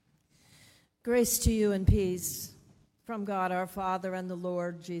Grace to you and peace from God our Father and the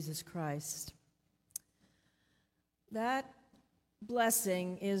Lord Jesus Christ. That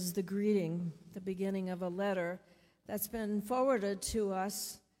blessing is the greeting, the beginning of a letter that's been forwarded to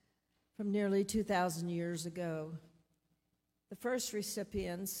us from nearly 2,000 years ago. The first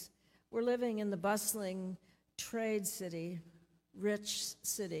recipients were living in the bustling trade city, rich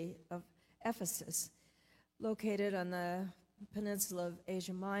city of Ephesus, located on the peninsula of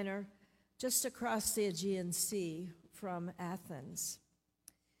Asia Minor, just across the Aegean Sea from Athens.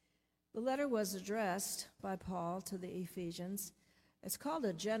 The letter was addressed by Paul to the Ephesians. It's called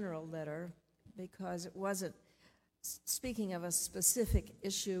a general letter because it wasn't speaking of a specific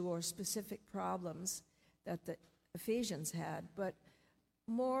issue or specific problems that the Ephesians had, but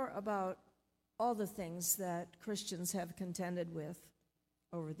more about all the things that Christians have contended with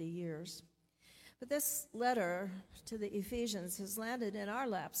over the years. But this letter to the Ephesians has landed in our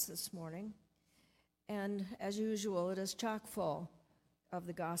laps this morning, and as usual, it is chock full of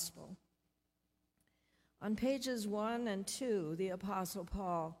the gospel. On pages 1 and 2, the Apostle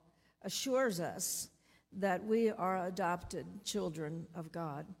Paul assures us that we are adopted children of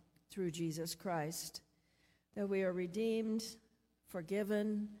God through Jesus Christ, that we are redeemed,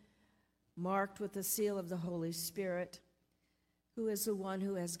 forgiven, marked with the seal of the Holy Spirit, who is the one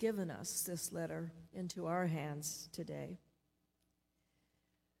who has given us this letter into our hands today.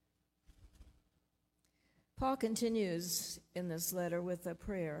 Paul continues in this letter with a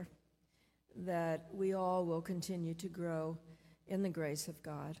prayer that we all will continue to grow in the grace of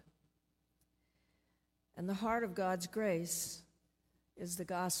God. And the heart of God's grace is the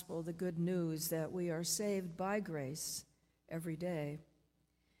gospel, the good news that we are saved by grace every day,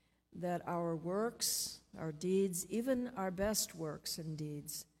 that our works, our deeds, even our best works and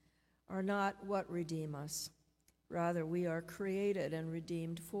deeds, are not what redeem us. Rather, we are created and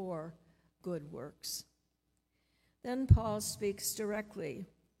redeemed for good works. Then Paul speaks directly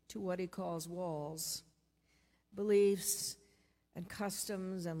to what he calls walls, beliefs and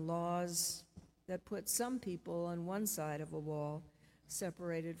customs and laws that put some people on one side of a wall,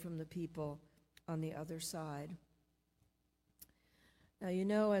 separated from the people on the other side. Now, you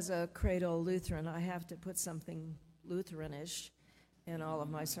know, as a cradle Lutheran, I have to put something Lutheranish in all of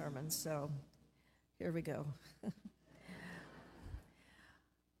my sermons, so here we go.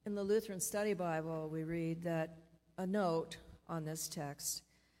 In the Lutheran Study Bible, we read that a note on this text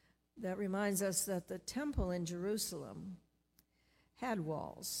that reminds us that the temple in Jerusalem had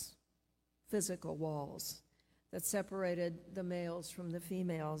walls, physical walls, that separated the males from the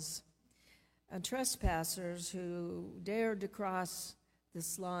females. And trespassers who dared to cross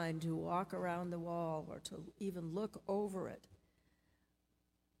this line, to walk around the wall or to even look over it,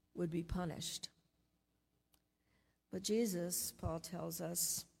 would be punished. But Jesus, Paul tells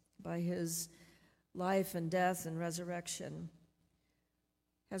us, by his life and death and resurrection,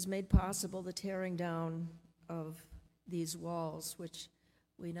 has made possible the tearing down of these walls, which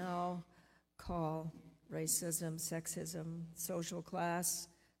we now call racism, sexism, social class,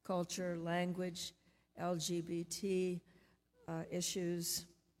 culture, language, LGBT issues,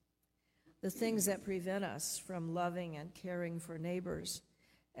 the things that prevent us from loving and caring for neighbors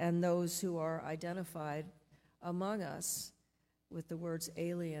and those who are identified among us with the words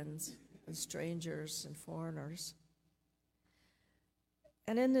aliens and strangers and foreigners.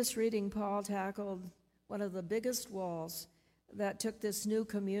 And in this reading, Paul tackled one of the biggest walls that took this new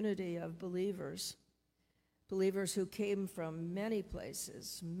community of believers who came from many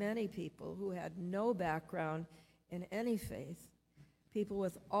places, many people who had no background in any faith, people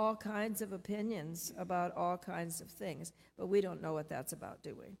with all kinds of opinions about all kinds of things. But we don't know what that's about,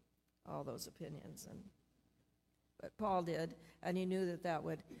 do we? All those opinions. But Paul did, and he knew that that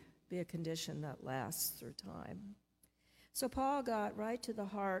would be a condition that lasts through time. So Paul got right to the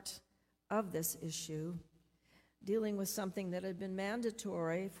heart of this issue, dealing with something that had been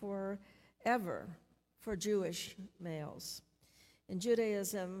mandatory forever for Jewish males. In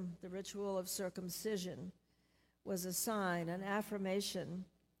Judaism, the ritual of circumcision was a sign, an affirmation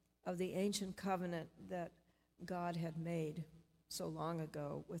of the ancient covenant that God had made so long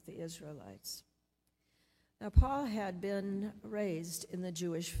ago with the Israelites. Now, Paul had been raised in the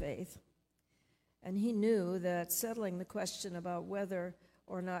Jewish faith, and he knew that settling the question about whether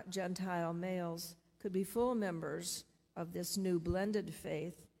or not Gentile males could be full members of this new blended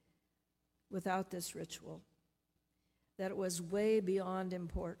faith without this ritual, that it was way beyond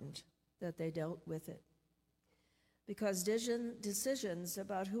important that they dealt with it. Because decisions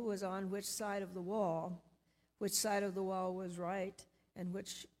about who was on which side of the wall was right and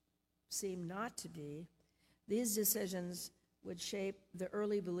which seemed not to be, these decisions would shape the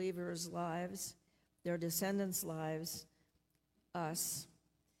early believers' lives, their descendants' lives, us,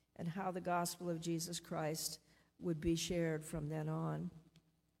 and how the gospel of Jesus Christ would be shared from then on.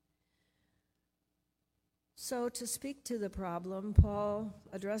 So, to speak to the problem, Paul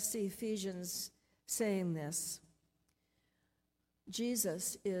addressed the Ephesians saying this: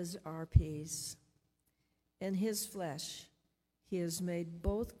 Jesus is our peace. In his flesh, he has made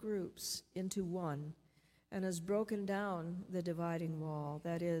both groups into one and has broken down the dividing wall,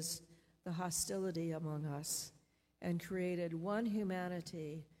 that is, the hostility among us, and created one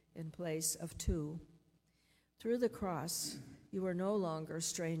humanity in place of two. Through the cross, you are no longer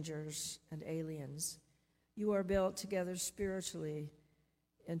strangers and aliens. You are built together spiritually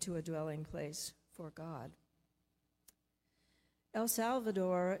into a dwelling place for God. El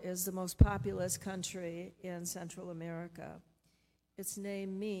Salvador is the most populous country in Central America. Its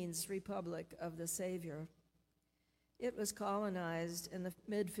name means Republic of the Savior. It was colonized in the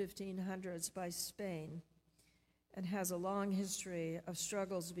mid-1500s by Spain and has a long history of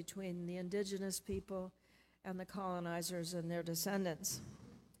struggles between the indigenous people and the colonizers and their descendants.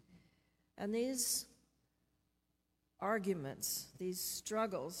 And these arguments, these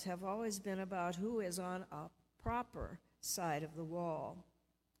struggles, have always been about who is on a proper side of the wall.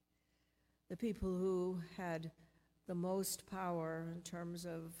 The people who had the most power in terms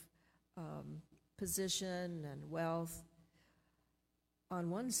of position and wealth on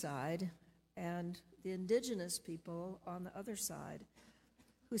one side, and the indigenous people on the other side,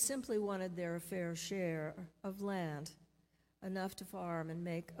 who simply wanted their fair share of land, enough to farm and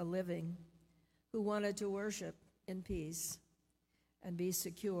make a living, who wanted to worship in peace and be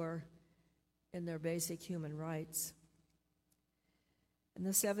secure in their basic human rights. In the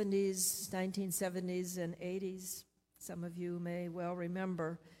 1970s and 80s, some of you may well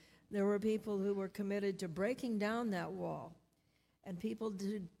remember, there were people who were committed to breaking down that wall, and people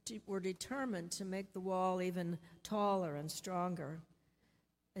were determined to make the wall even taller and stronger,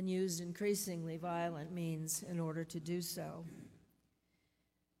 and used increasingly violent means in order to do so.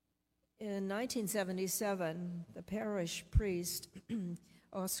 In 1977, the parish priest,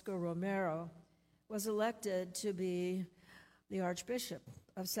 Oscar Romero, was elected to be the Archbishop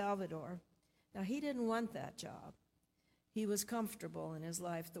of Salvador. Now, he didn't want that job. He was comfortable in his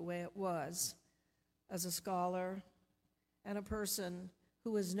life the way it was, as a scholar and a person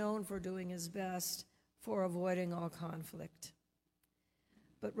who was known for doing his best for avoiding all conflict.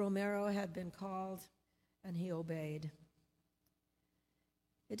 But Romero had been called, and he obeyed.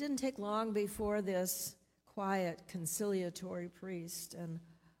 It didn't take long before this quiet, conciliatory priest, and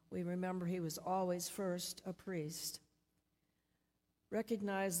we remember he was always first a priest,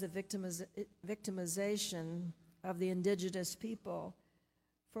 recognized the victimization of the indigenous people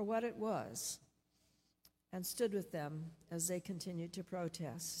for what it was, and stood with them as they continued to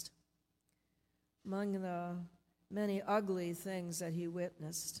protest. Among the many ugly things that he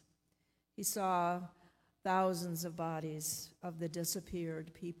witnessed, he saw thousands of bodies of the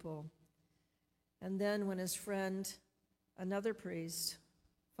disappeared people. And then when his friend, another priest,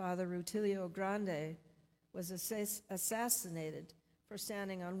 Father Rutilio Grande, was assassinated for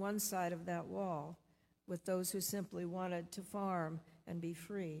standing on one side of that wall with those who simply wanted to farm and be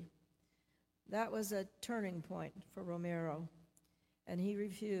free. That was a turning point for Romero, and he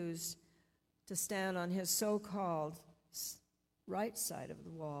refused to stand on his so-called right side of the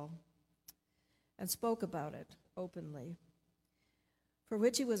wall and spoke about it openly, for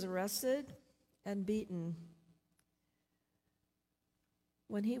which he was arrested and beaten.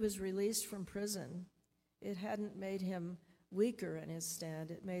 When he was released from prison, it hadn't made him weaker in his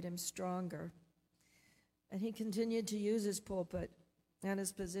stand, it made him stronger. And he continued to use his pulpit and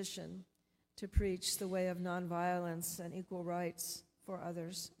his position to preach the way of nonviolence and equal rights for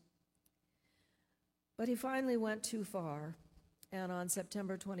others. But he finally went too far, and on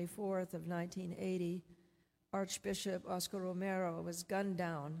September 24th of 1980, Archbishop Oscar Romero was gunned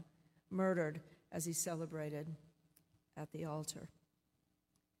down, murdered as he celebrated at the altar.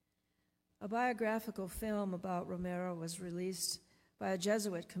 A biographical film about Romero was released by a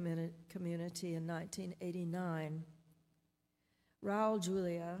Jesuit community in 1989. Raul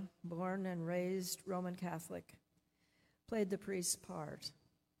Julia, born and raised Roman Catholic, played the priest's part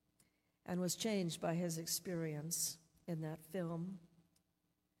and was changed by his experience in that film.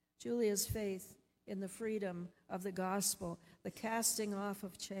 Julia's faith in the freedom of the gospel, the casting off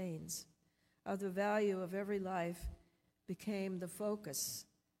of chains, of the value of every life, became the focus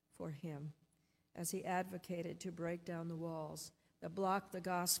for him as he advocated to break down the walls that block the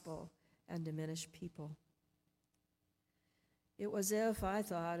gospel and diminish people. It was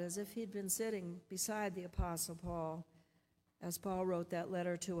as if he'd been sitting beside the Apostle Paul as Paul wrote that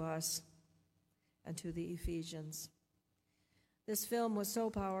letter to us and to the Ephesians. This film was so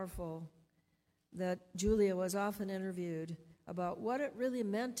powerful that Julia was often interviewed about what it really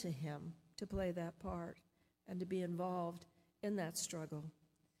meant to him to play that part and to be involved in that struggle.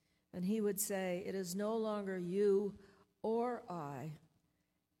 And he would say, "It is no longer you or I,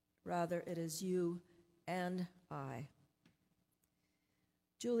 rather it is you and I."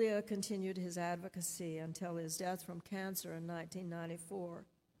 Julia continued his advocacy until his death from cancer in 1994.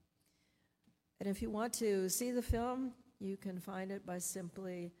 And if you want to see the film, you can find it by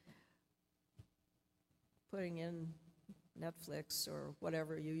simply putting in Netflix or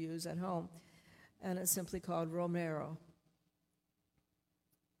whatever you use at home. And it's simply called Romero.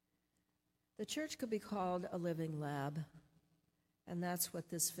 The church could be called a living lab, and that's what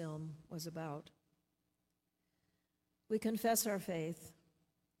this film was about. We confess our faith.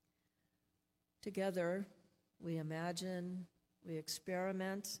 Together, we imagine, we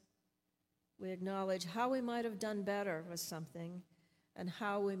experiment, we acknowledge how we might have done better with something and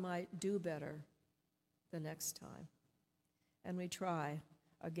how we might do better the next time. And we try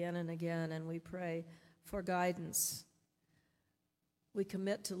again and again, and we pray for guidance. We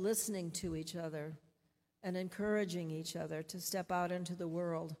commit to listening to each other and encouraging each other to step out into the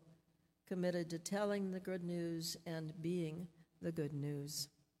world, committed to telling the good news and being the good news.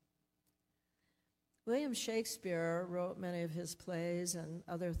 William Shakespeare wrote many of his plays and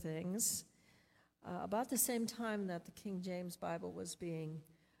other things about the same time that the King James Bible was being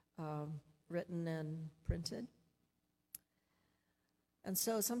written and printed. And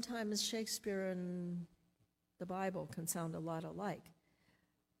so sometimes Shakespeare and the Bible can sound a lot alike.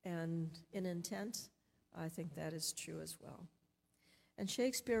 And in intent, I think that is true as well. And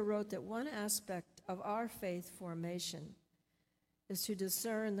Shakespeare wrote that one aspect of our faith formation is to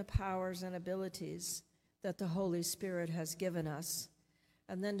discern the powers and abilities that the Holy Spirit has given us,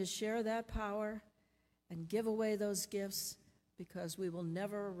 and then to share that power and give away those gifts because we will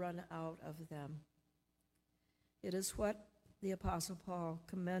never run out of them. It is what the Apostle Paul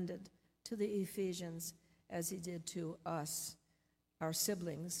commended to the Ephesians as he did to us, our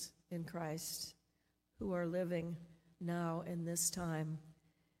siblings in Christ, who are living now in this time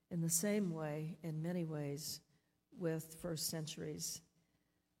in the same way, in many ways, with first century's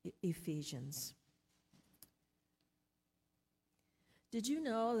Ephesians. Did you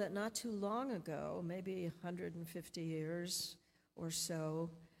know that not too long ago, maybe 150 years or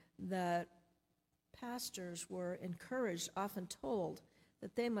so, that pastors were encouraged, often told,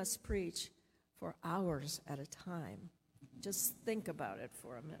 that they must preach for hours at a time? Just think about it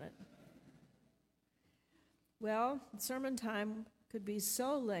for a minute. Well, sermon time could be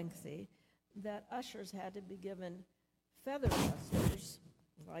so lengthy that ushers had to be given feather dusters,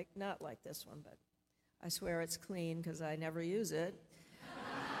 not like this one, but I swear it's clean because I never use it.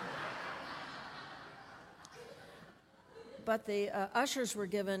 But the ushers were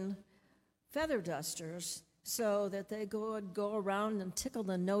given feather dusters so that they would go around and tickle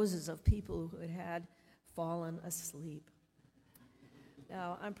the noses of people who had fallen asleep.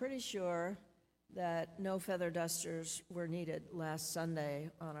 Now, I'm pretty sure that no feather dusters were needed last Sunday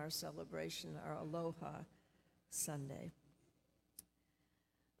on our celebration, our Aloha Sunday.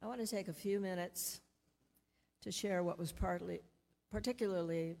 I want to take a few minutes to share what was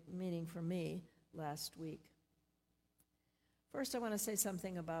particularly meaning for me last week. First, I want to say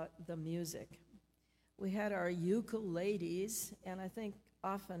something about the music. We had our ukuleles, and I think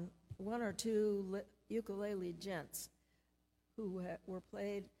often one or two ukulele gents who were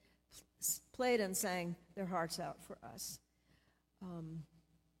played and sang their hearts out for us.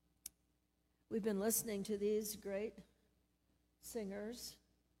 We've been listening to these great singers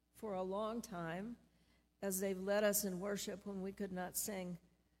for a long time as they've led us in worship when we could not sing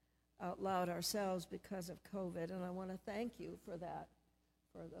out loud ourselves because of COVID, and I want to thank you for that,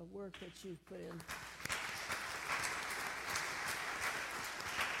 for the work that you've put in.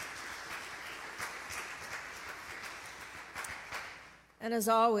 And as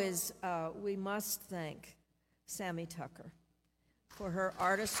always, we must thank Sammy Tucker for her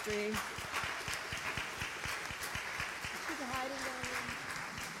artistry.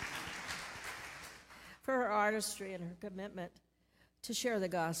 For her artistry and her commitment to share the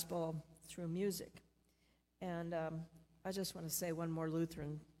gospel through music. And I just want to say one more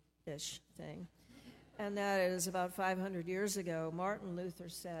Lutheran-ish thing, and that is about 500 years ago, Martin Luther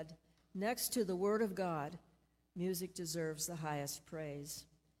said, "Next to the Word of God, music deserves the highest praise."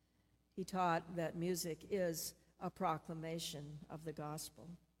 He taught that music is a proclamation of the gospel.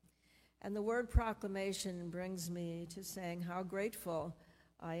 And the word proclamation brings me to saying how grateful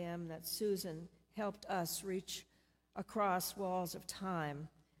I am that Susan helped us reach across walls of time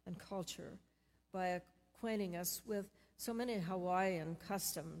and culture by acquainting us with so many Hawaiian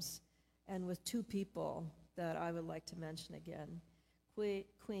customs and with two people that I would like to mention again.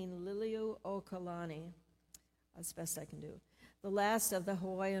 Queen Liliuokalani, as best I can do, the last of the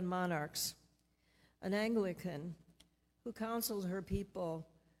Hawaiian monarchs, an Anglican who counseled her people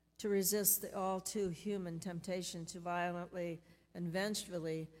to resist the all too human temptation to violently and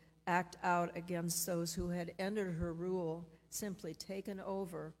vengefully act out against those who had entered her rule, simply taken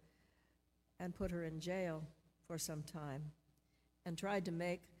over and put her in jail for some time, and tried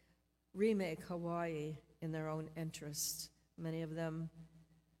to remake Hawaii in their own interests, many of them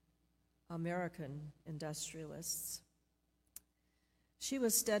American industrialists. She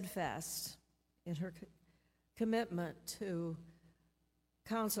was steadfast in her commitment to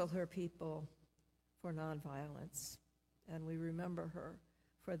counsel her people for nonviolence, and we remember her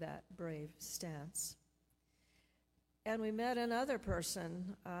for that brave stance. And we met another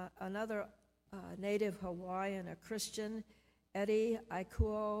person, another native Hawaiian, a Christian, Eddie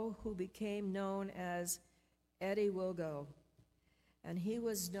Aikuo, who became known as Eddie Will Go. And he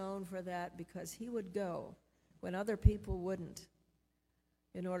was known for that because he would go when other people wouldn't,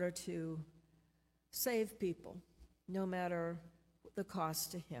 in order to save people, no matter the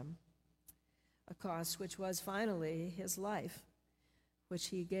cost to him, a cost which was finally his life, which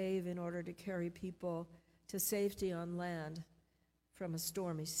he gave in order to carry people to safety on land from a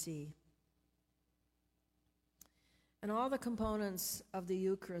stormy sea. And all the components of the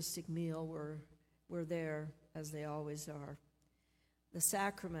Eucharistic meal were there, as they always are. The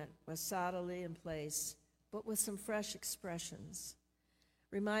sacrament was solidly in place, but with some fresh expressions,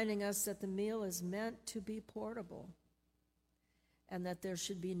 reminding us that the meal is meant to be portable and that there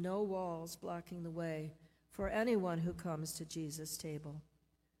should be no walls blocking the way for anyone who comes to Jesus' table,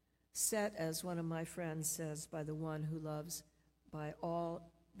 set, as one of my friends says, by the one who loves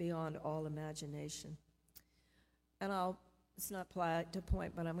beyond all imagination. And it's not polite to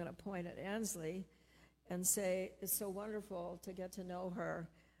point, but I'm going to point at Ansley and say it's so wonderful to get to know her,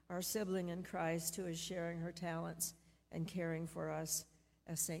 our sibling in Christ who is sharing her talents and caring for us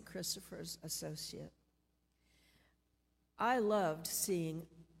as St. Christopher's associate. I loved seeing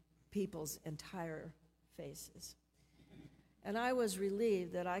people's entire faces. And I was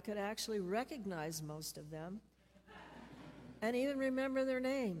relieved that I could actually recognize most of them and even remember their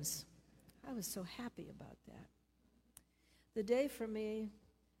names. I was so happy about that. The day for me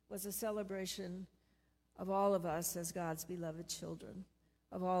was a celebration of all of us as God's beloved children,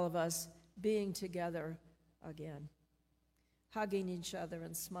 of all of us being together again, hugging each other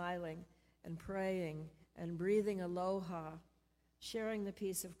and smiling and praying and breathing aloha, sharing the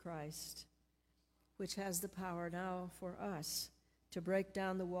peace of Christ, which has the power now for us to break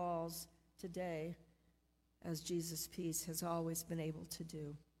down the walls today, as Jesus' peace has always been able to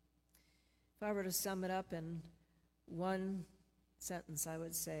do. If I were to sum it up in one sentence, I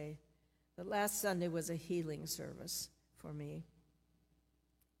would say that last Sunday was a healing service for me.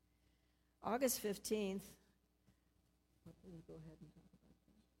 August 15th, go ahead and talk about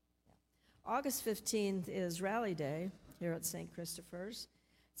that. Yeah. August 15th is Rally Day here at St. Christopher's.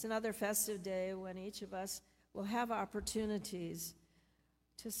 It's another festive day when each of us will have opportunities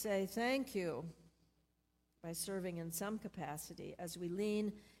to say thank you by serving in some capacity as we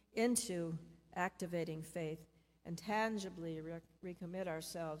lean into activating faith and tangibly recommit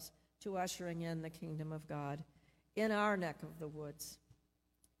ourselves to ushering in the kingdom of God in our neck of the woods.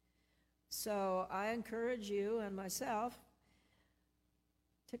 So I encourage you and myself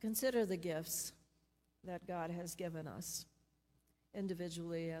to consider the gifts that God has given us,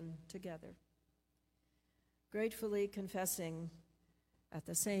 individually and together, gratefully confessing at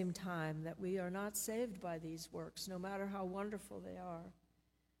the same time that we are not saved by these works, no matter how wonderful they are,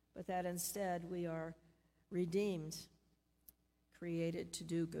 but that instead we are redeemed, created to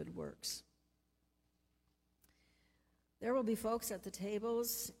do good works. There will be folks at the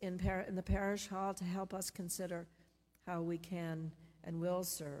tables in the parish hall to help us consider how we can and will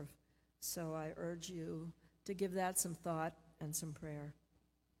serve. So I urge you to give that some thought and some prayer.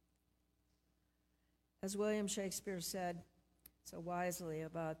 As William Shakespeare said so wisely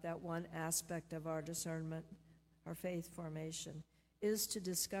about that one aspect of our discernment, our faith formation, is to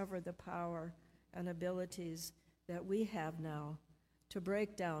discover the power and abilities that we have now to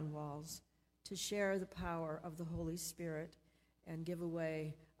break down walls, to share the power of the Holy Spirit and give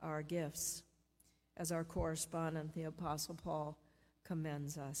away our gifts, as our correspondent, the Apostle Paul,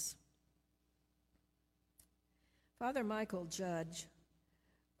 commends us. Father Michael Judge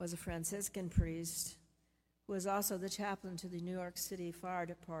was a Franciscan priest who was also the chaplain to the New York City Fire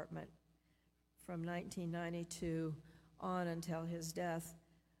Department from 1992 on until his death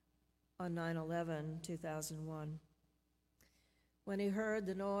on 9/11/2001. When he heard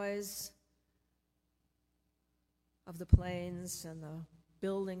the noise of the planes and the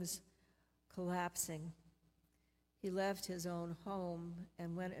buildings collapsing, he left his own home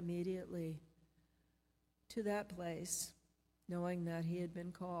and went immediately to that place, knowing that he had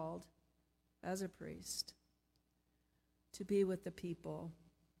been called as a priest to be with the people,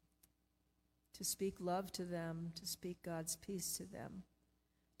 to speak love to them, to speak God's peace to them,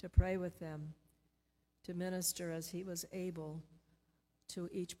 to pray with them, to minister as he was able to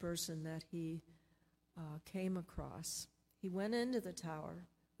each person that he came across. He went into the tower,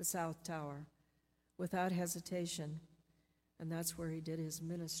 the South Tower, without hesitation, and that's where he did his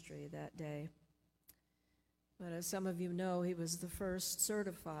ministry that day. But as some of you know, he was the first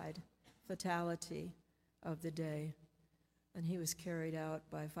certified fatality of the day, and he was carried out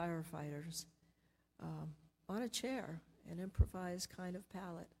by firefighters on a chair, an improvised kind of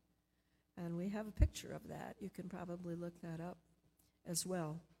pallet. And we have a picture of that. You can probably look that up as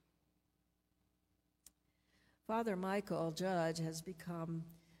well. Father Michael Judge has become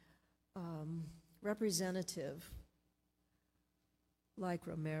representative, like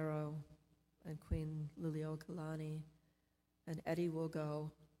Romero and Queen Liliuokalani and Eddie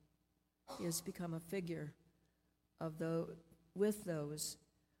Wogo. He has become a figure of with those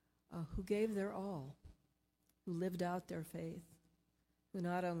who gave their all, who lived out their faith, who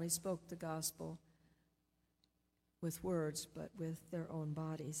not only spoke the gospel with words, but with their own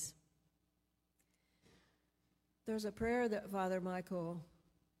bodies. There's a prayer that Father Michael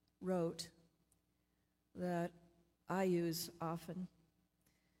wrote that I use often,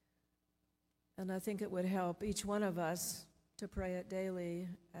 and I think it would help each one of us to pray it daily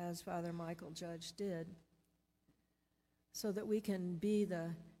as Father Michael Judge did, so that we can be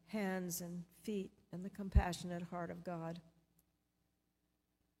the hands and feet and the compassionate heart of God.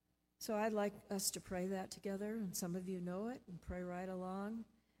 So I'd like us to pray that together, and some of you know it, and pray right along.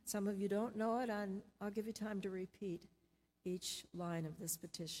 Some of you don't know it, and I'll give you time to repeat each line of this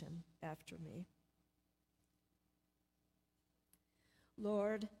petition after me.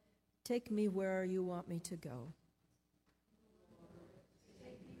 Lord, take me where you want me to go.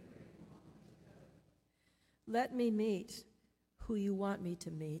 Let me meet who you want me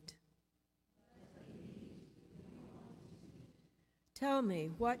to meet. Tell me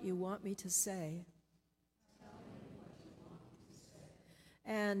what you want me to say.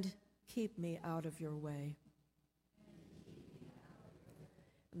 And keep me out of your way.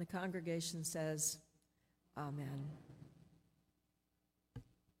 And the congregation says, Amen.